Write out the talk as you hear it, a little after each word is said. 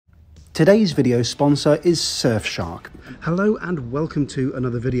Today's video sponsor is Surfshark. Hello and welcome to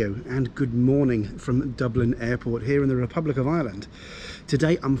another video, and good morning from Dublin Airport here in the Republic of Ireland.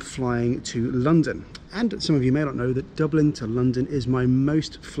 Today I'm flying to London, and some of you may not know that Dublin to London is my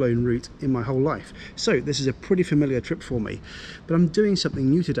most flown route in my whole life. So this is a pretty familiar trip for me, but I'm doing something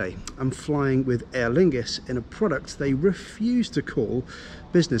new today. I'm flying with Aer Lingus in a product they refuse to call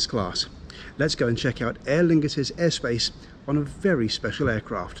business class. Let's go and check out Aer Lingus AERSPACE on a very special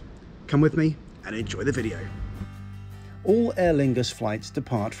aircraft. Come with me and enjoy the video. All Aer Lingus flights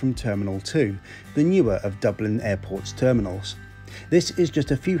depart from Terminal 2, the newer of Dublin Airport's terminals. This is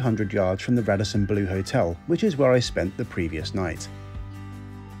just a few hundred yards from the Radisson Blu Hotel, which is where I spent the previous night.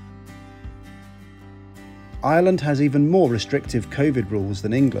 Ireland has even more restrictive COVID rules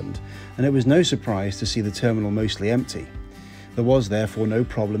than England, and it was no surprise to see the terminal mostly empty. There was therefore no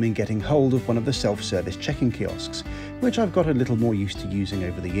problem in getting hold of one of the self-service check-in kiosks, which I've got a little more used to using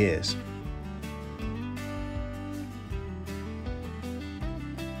over the years.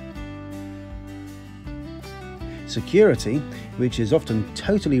 Security, which is often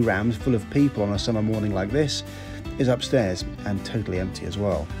totally rammed full of people on a summer morning like this, is upstairs and totally empty as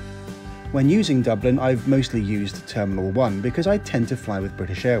well. When using Dublin, I've mostly used Terminal 1 because I tend to fly with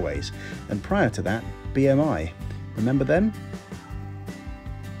British Airways, and prior to that, BMI. Remember them?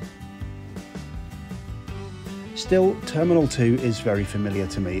 Still, Terminal 2 is very familiar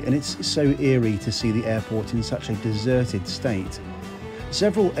to me, and it's so eerie to see the airport in such a deserted state.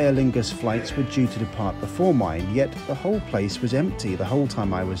 Several Aer Lingus flights were due to depart before mine, yet the whole place was empty the whole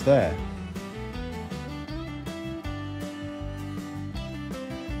time I was there.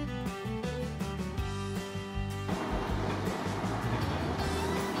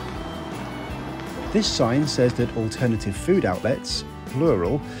 This sign says that alternative food outlets,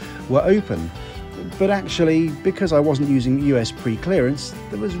 plural, were open, but actually, because I wasn't using US pre-clearance,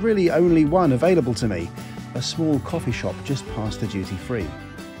 there was really only one available to me, a small coffee shop just past the duty-free.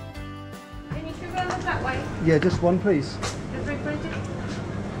 Any two rounds that way? Yeah, just one please. The 320?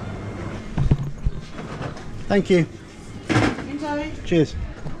 Thank you. Enjoy. Cheers.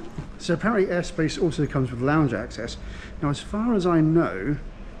 So apparently AERSPACE also comes with lounge access. Now as far as I know,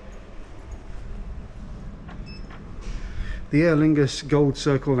 the Aer Lingus Gold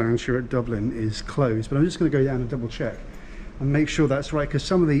Circle Lounge here at Dublin is closed, but I'm just going to go down and double check and make sure that's right, because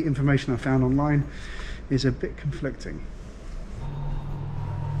some of the information I found online is a bit conflicting.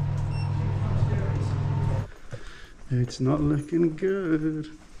 It's not looking good.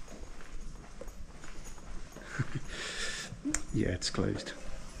 Yeah, it's closed.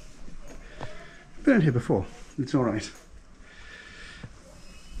 Been in here before, it's all right.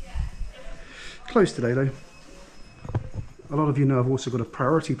 Closed today though. A lot of you know I've also got a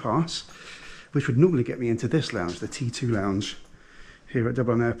priority pass, which would normally get me into this lounge, the T2 lounge here at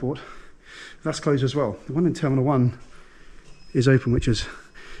Dublin Airport. That's closed as well. The one in Terminal 1 is open, which is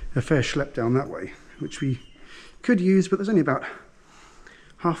a fair schlep down that way, which we could use, but there's only about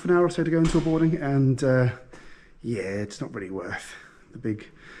half an hour or so to go into a boarding, and yeah, it's not really worth the big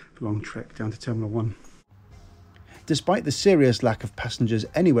long trek down to Terminal 1. Despite the serious lack of passengers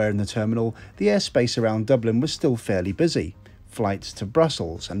anywhere in the terminal, the airspace around Dublin was still fairly busy. Flights to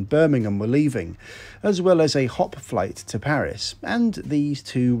Brussels and Birmingham were leaving, as well as a hop flight to Paris, and these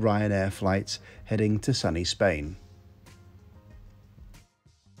two Ryanair flights heading to sunny Spain.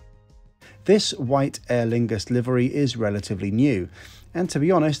 This white Aer Lingus livery is relatively new, and to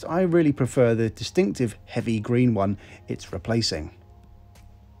be honest, I really prefer the distinctive heavy green one it's replacing.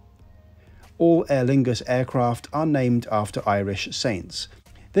 All Aer Lingus aircraft are named after Irish saints.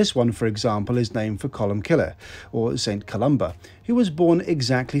 This one, for example, is named for Columcille, or Saint Columba, who was born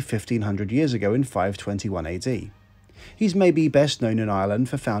exactly 1500 years ago in 521 AD. He's maybe best known in Ireland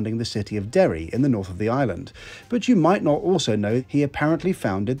for founding the city of Derry in the north of the island, but you might not also know he apparently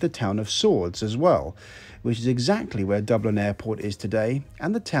founded the town of Swords as well, which is exactly where Dublin Airport is today,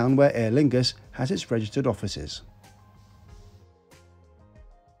 and the town where Aer Lingus has its registered offices.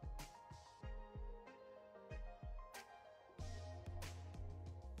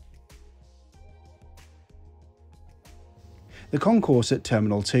 The concourse at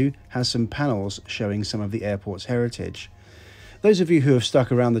Terminal 2 has some panels showing some of the airport's heritage. Those of you who have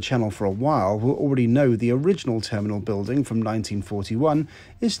stuck around the channel for a while will already know the original terminal building from 1941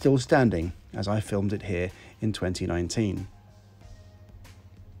 is still standing, as I filmed it here in 2019.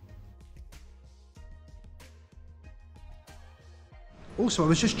 Also, I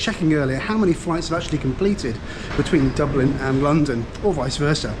was just checking earlier how many flights have actually completed between Dublin and London, or vice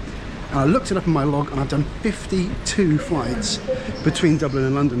versa. And I looked it up in my log and I've done 52 flights between Dublin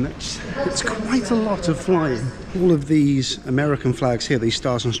and London. It's quite a lot of flying. All of these American flags here, these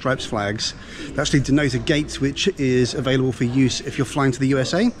Stars and Stripes flags, they actually denote a gate which is available for use if you're flying to the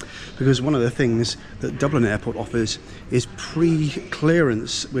USA, because one of the things that Dublin Airport offers is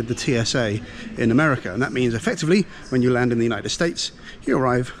pre-clearance with the TSA in America. And that means effectively when you land in the United States, you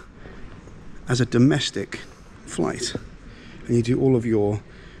arrive as a domestic flight and you do all of your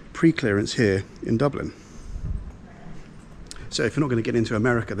pre-clearance here in Dublin. So if you're not going to get into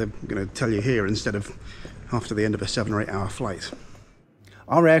America, they're going to tell you here instead of after the end of a 7 or 8 hour flight.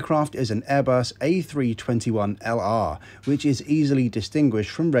 Our aircraft is an Airbus A321LR, which is easily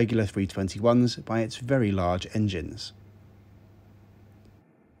distinguished from regular 321s by its very large engines.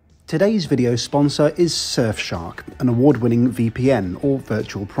 Today's video sponsor is Surfshark, an award-winning VPN or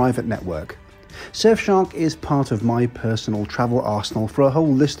virtual private network. Surfshark is part of my personal travel arsenal for a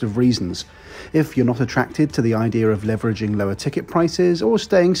whole list of reasons. If you're not attracted to the idea of leveraging lower ticket prices or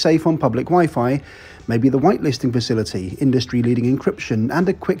staying safe on public Wi-Fi, maybe the whitelisting facility, industry-leading encryption and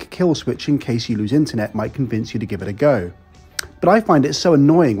a quick kill switch in case you lose internet might convince you to give it a go. But I find it so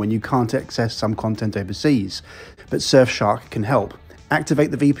annoying when you can't access some content overseas. But Surfshark can help.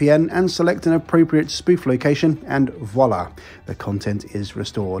 Activate the VPN and select an appropriate spoof location and voila, the content is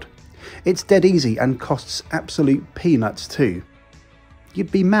restored. It's dead easy and costs absolute peanuts too.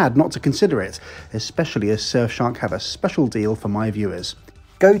 You'd be mad not to consider it, especially as Surfshark have a special deal for my viewers.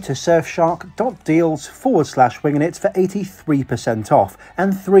 Go to surfshark.deals/wingingit for 83% off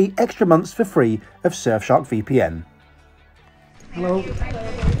and 3 extra months for free of Surfshark VPN. Hello.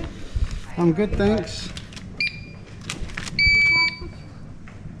 I'm good, thanks.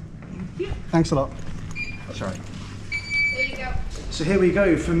 Thanks a lot. Sorry. There you go. So here we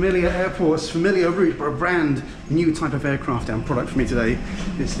go, familiar airports, familiar route, but a brand new type of aircraft and product for me today.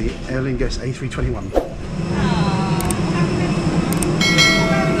 It's the Aer Lingus A321.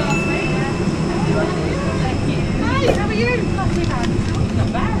 Hi, how are you? Not too bad.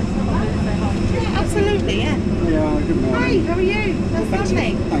 Not bad. Yeah, absolutely, yeah. Yeah, good morning. Hi, how are you? That's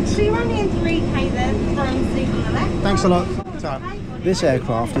lovely. Thanks. So you're only in 3K then, front seat on the left. Thanks a lot. This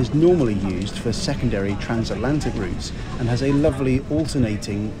aircraft is normally used for secondary transatlantic routes and has a lovely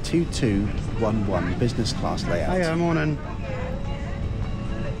alternating 2211 business class layout. Hiya, morning.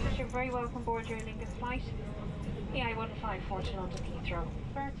 You're very welcome aboard your Lingus flight. EI154 to London Heathrow.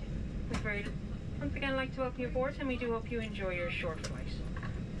 Once again, I'd like to welcome you aboard, and we do hope you enjoy your short flight.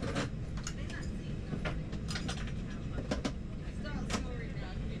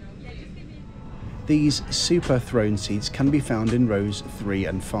 These super throne seats can be found in rows 3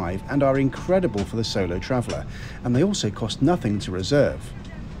 and 5 and are incredible for the solo traveller, and they also cost nothing to reserve.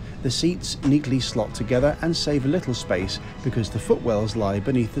 The seats neatly slot together and save a little space because the footwells lie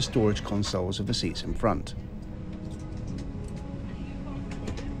beneath the storage consoles of the seats in front.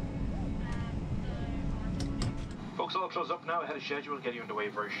 Folks, all close up now ahead of schedule. We'll get you underway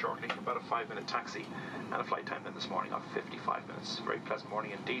very shortly. About a 5-minute taxi and a flight time then this morning of 55 minutes. Very pleasant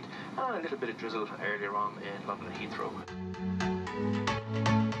morning indeed. And a little bit of drizzle earlier on in London Heathrow.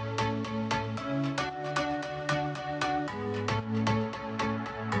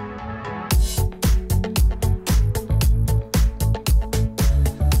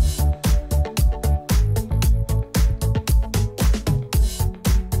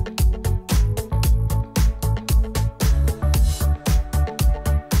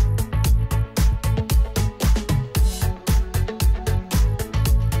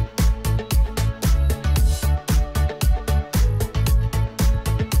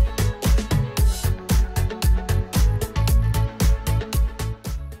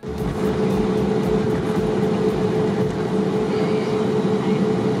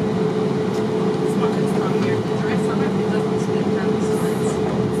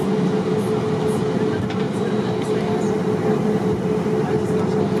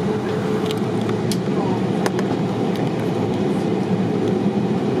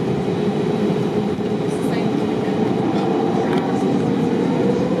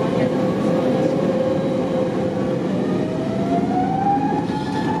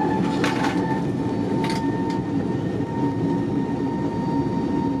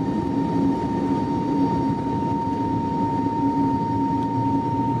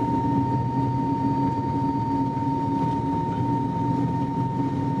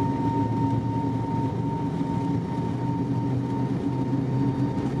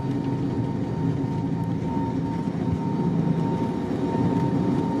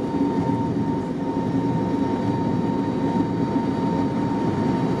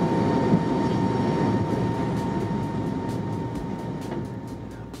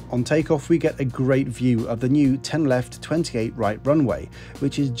 On takeoff, we get a great view of the new 10 left, 28 right runway,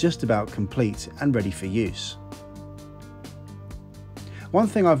 which is just about complete and ready for use. One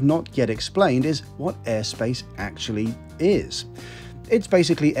thing I've not yet explained is what AERSPACE actually is. It's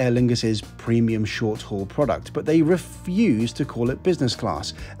basically Aer Lingus's premium short-haul product, but they refuse to call it business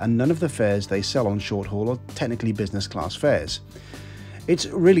class, and none of the fares they sell on short-haul are technically business class fares. It's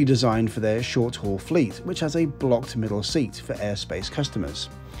really designed for their short-haul fleet, which has a blocked middle seat for AERSPACE customers.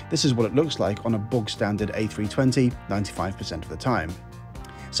 This is what it looks like on a bog-standard A320 95% of the time.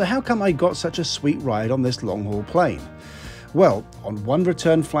 So how come I got such a sweet ride on this long-haul plane? Well, on one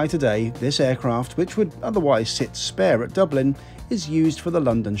return flight a day, this aircraft, which would otherwise sit spare at Dublin, is used for the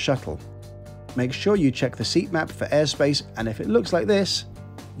London shuttle. Make sure you check the seat map for AERSPACE, and if it looks like this,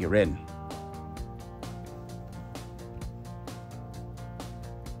 you're in.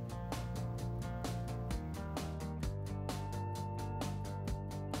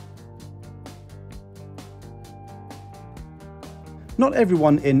 Not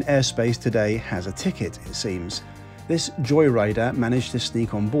everyone in AERSPACE today has a ticket, it seems. This joyrider managed to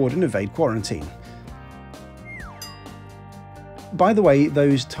sneak on board and evade quarantine. By the way,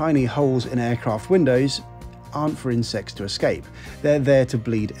 those tiny holes in aircraft windows aren't for insects to escape. They're there to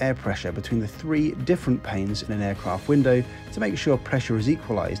bleed air pressure between the 3 different panes in an aircraft window to make sure pressure is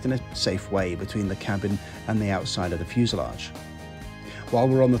equalised in a safe way between the cabin and the outside of the fuselage. While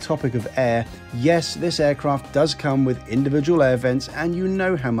we're on the topic of air, yes, this aircraft does come with individual air vents, and you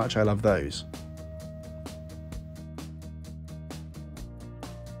know how much I love those.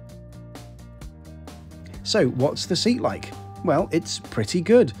 So what's the seat like? Well, it's pretty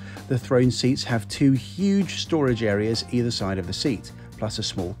good. The throne seats have 2 huge storage areas either side of the seat, plus a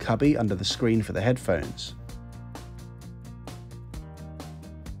small cubby under the screen for the headphones.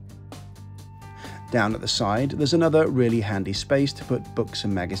 Down at the side, there's another really handy space to put books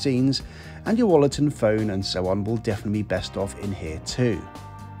and magazines, and your wallet and phone and so on will definitely be best off in here too.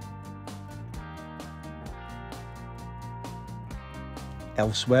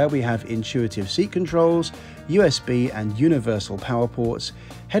 Elsewhere we have intuitive seat controls, USB and universal power ports,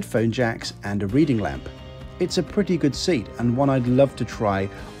 headphone jacks and a reading lamp. It's a pretty good seat and one I'd love to try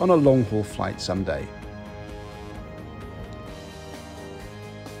on a long-haul flight someday.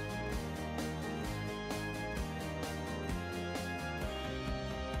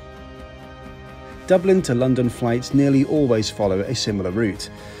 Dublin to London flights nearly always follow a similar route.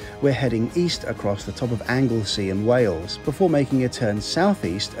 We're heading east across the top of Anglesey in Wales before making a turn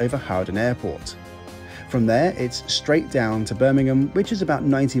southeast over Howden Airport. From there, it's straight down to Birmingham, which is about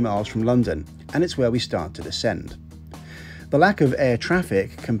 90 miles from London, and it's where we start to descend. The lack of air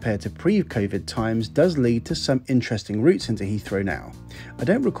traffic compared to pre-COVID times does lead to some interesting routes into Heathrow now. I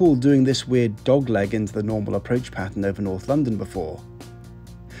don't recall doing this weird dogleg into the normal approach pattern over North London before.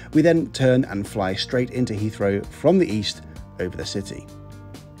 We then turn and fly straight into Heathrow from the east over the city.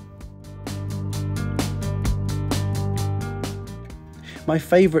 My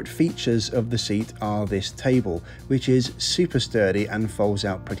favourite features of the seat are this table, which is super sturdy and folds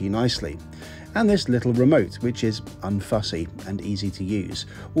out pretty nicely, and this little remote, which is unfussy and easy to use,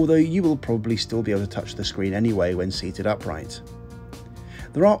 although you will probably still be able to touch the screen anyway when seated upright.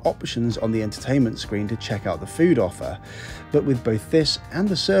 There are options on the entertainment screen to check out the food offer, but with both this and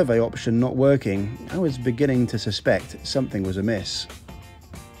the survey option not working, I was beginning to suspect something was amiss.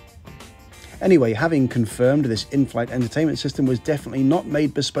 Anyway, having confirmed this in-flight entertainment system was definitely not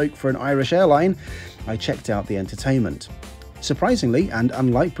made bespoke for an Irish airline, I checked out the entertainment. Surprisingly, and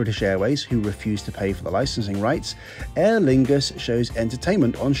unlike British Airways, who refuse to pay for the licensing rights, Aer Lingus shows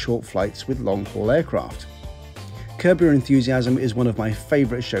entertainment on short flights with long-haul aircraft. Curb Your Enthusiasm is one of my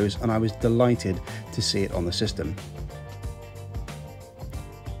favourite shows, and I was delighted to see it on the system.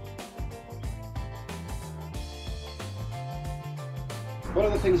 One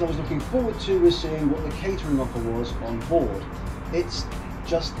of the things I was looking forward to was seeing what the catering offer was on board. It's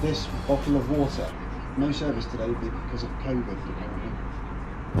just this bottle of water. No service today because of COVID, apparently.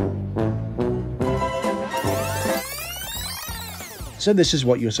 So this is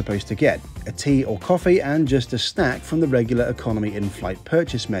what you're supposed to get: a tea or coffee and just a snack from the regular economy in-flight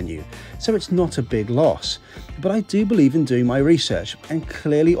purchase menu. So it's not a big loss. But I do believe in doing my research, and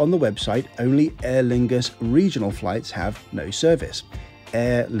clearly on the website only Aer Lingus regional flights have no service.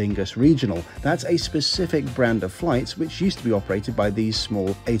 Aer Lingus Regional. That's a specific brand of flights which used to be operated by these small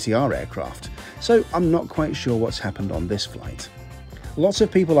ATR aircraft. So I'm not quite sure what's happened on this flight. Lots of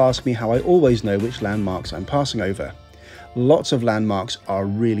people ask me how I always know which landmarks I'm passing over. Lots of landmarks are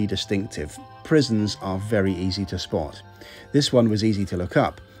really distinctive. Prisons are very easy to spot. This one was easy to look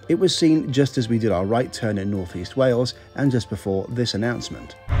up. It was seen just as we did our right turn in northeast Wales and just before this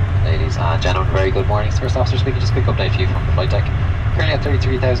announcement. Ladies and gentlemen, very good morning. First officer speaking, just a quick update for you from the flight deck. Currently at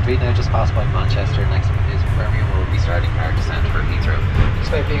 33,000 feet now, just past by Manchester. Next one is Birmingham. We'll be starting our descent for Heathrow.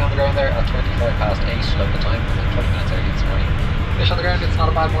 Despite being on the ground there at 25 past 8 local time, and 20 minutes early this morning. Fish on the ground, it's not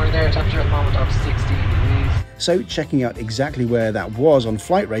a bad morning there. Temperature at the moment of 16 degrees. So checking out exactly where that was on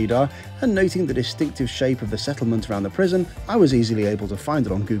flight radar and noting the distinctive shape of the settlement around the prison, I was easily able to find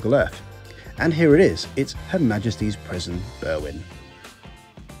it on Google Earth. And here it is, it's Her Majesty's Prison, Berwyn.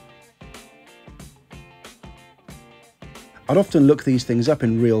 I'd often look these things up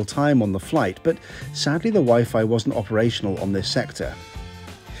in real time on the flight, but sadly the Wi-Fi wasn't operational on this sector.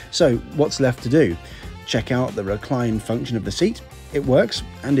 So what's left to do? Check out the recline function of the seat. It works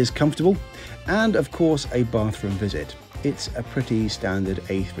and is comfortable. And of course a bathroom visit. It's a pretty standard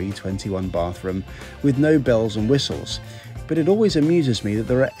A321 bathroom with no bells and whistles, but it always amuses me that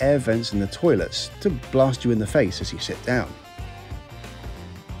there are air vents in the toilets to blast you in the face as you sit down.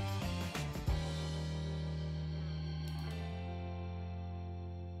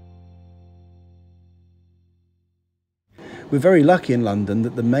 We're very lucky in London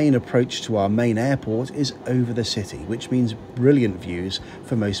that the main approach to our main airport is over the city, which means brilliant views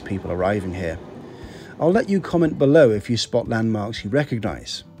for most people arriving here. I'll let you comment below if you spot landmarks you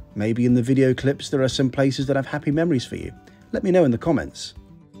recognise. Maybe in the video clips there are some places that have happy memories for you. Let me know in the comments.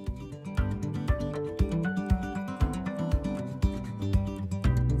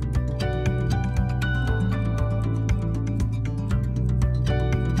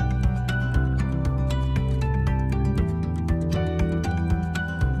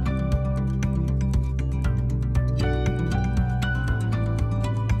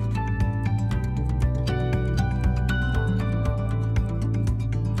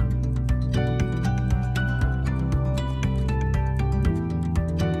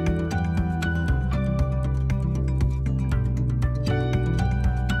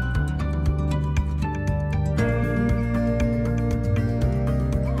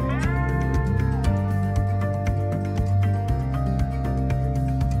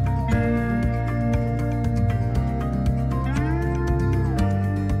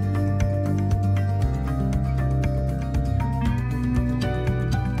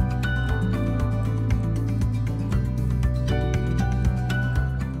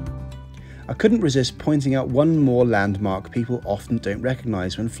 I couldn't resist pointing out one more landmark people often don't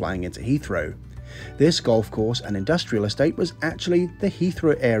recognise when flying into Heathrow. This golf course and industrial estate was actually the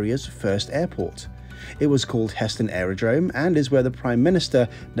Heathrow area's first airport. It was called Heston Aerodrome and is where the Prime Minister,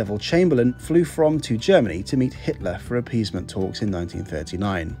 Neville Chamberlain, flew from to Germany to meet Hitler for appeasement talks in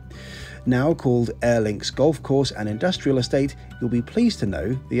 1939. Now called Aer Lingus Golf Course and Industrial Estate, you'll be pleased to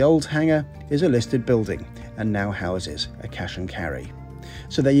know the old hangar is a listed building and now houses a cash and carry.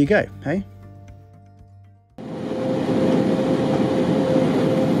 So there you go, hey?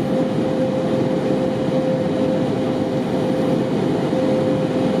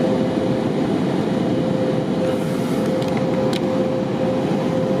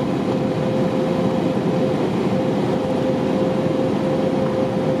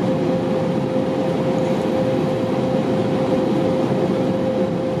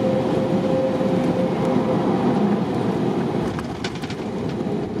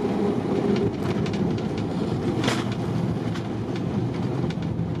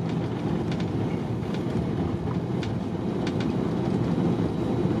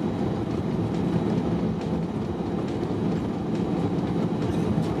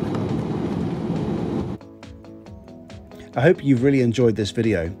 I hope you've really enjoyed this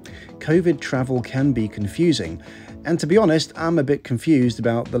video. COVID travel can be confusing, and to be honest, I'm a bit confused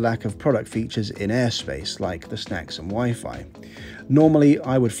about the lack of product features in airspace, like the snacks and Wi-Fi. Normally,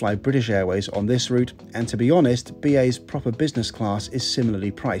 I would fly British Airways on this route, and to be honest, BA's proper business class is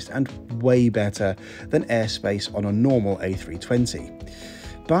similarly priced and way better than airspace on a normal A320.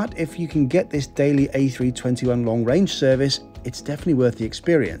 But if you can get this daily A321 long-range service, it's definitely worth the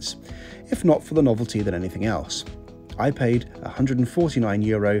experience, if not for the novelty than anything else. I paid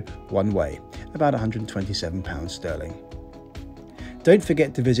 €149 one way, about £127 sterling. Don't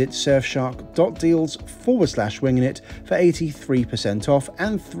forget to visit surfshark.deals/wingingit for 83% off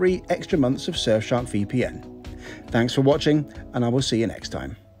and 3 extra months of Surfshark VPN. Thanks for watching, and I will see you next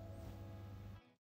time.